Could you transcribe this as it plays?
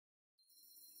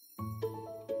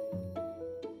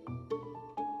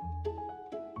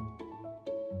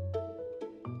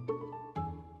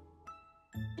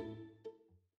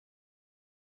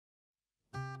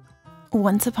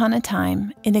Once upon a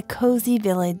time, in a cozy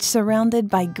village surrounded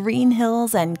by green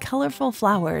hills and colorful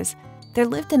flowers, there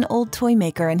lived an old toy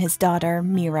maker and his daughter,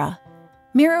 Mira.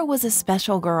 Mira was a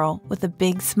special girl with a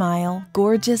big smile,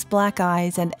 gorgeous black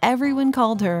eyes, and everyone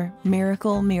called her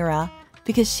Miracle Mira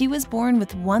because she was born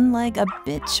with one leg a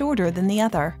bit shorter than the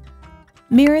other.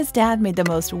 Mira's dad made the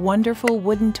most wonderful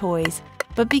wooden toys,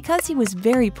 but because he was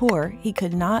very poor, he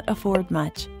could not afford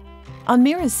much. On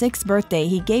Mira's 6th birthday,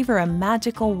 he gave her a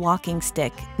magical walking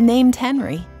stick named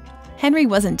Henry. Henry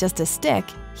wasn't just a stick,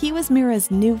 he was Mira's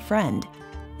new friend,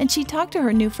 and she talked to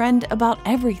her new friend about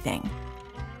everything.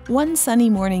 One sunny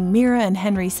morning, Mira and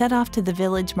Henry set off to the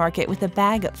village market with a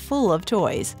bag full of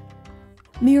toys.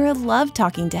 Mira loved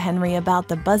talking to Henry about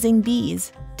the buzzing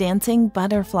bees, dancing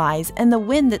butterflies, and the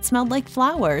wind that smelled like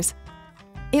flowers.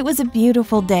 It was a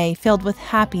beautiful day filled with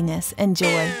happiness and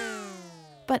joy.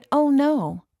 But oh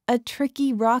no! A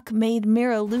tricky rock made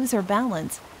Mira lose her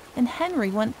balance, and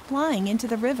Henry went flying into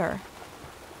the river.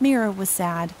 Mira was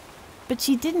sad, but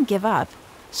she didn't give up.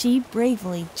 She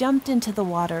bravely jumped into the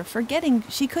water, forgetting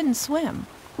she couldn't swim.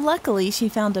 Luckily, she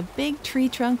found a big tree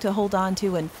trunk to hold on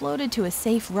to and floated to a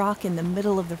safe rock in the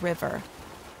middle of the river.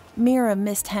 Mira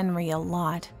missed Henry a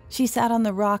lot. She sat on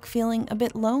the rock feeling a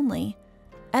bit lonely.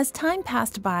 As time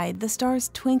passed by, the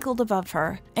stars twinkled above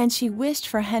her, and she wished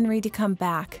for Henry to come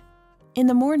back. In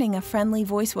the morning, a friendly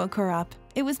voice woke her up.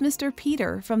 It was Mr.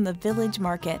 Peter from the village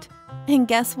market. And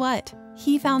guess what?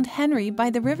 He found Henry by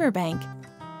the riverbank.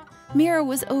 Mira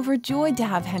was overjoyed to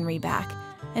have Henry back,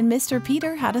 and Mr.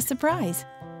 Peter had a surprise.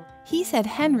 He said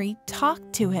Henry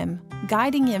talked to him,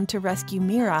 guiding him to rescue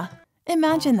Mira.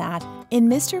 Imagine that. In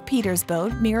Mr. Peter's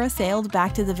boat, Mira sailed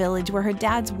back to the village where her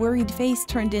dad's worried face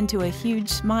turned into a huge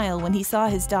smile when he saw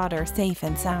his daughter safe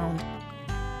and sound.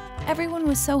 Everyone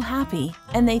was so happy,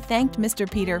 and they thanked Mr.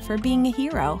 Peter for being a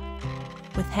hero.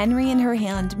 With Henry in her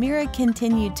hand, Mira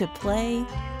continued to play,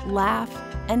 laugh,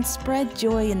 and spread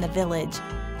joy in the village,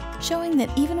 showing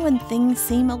that even when things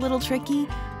seem a little tricky,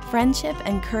 friendship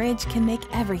and courage can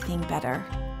make everything better.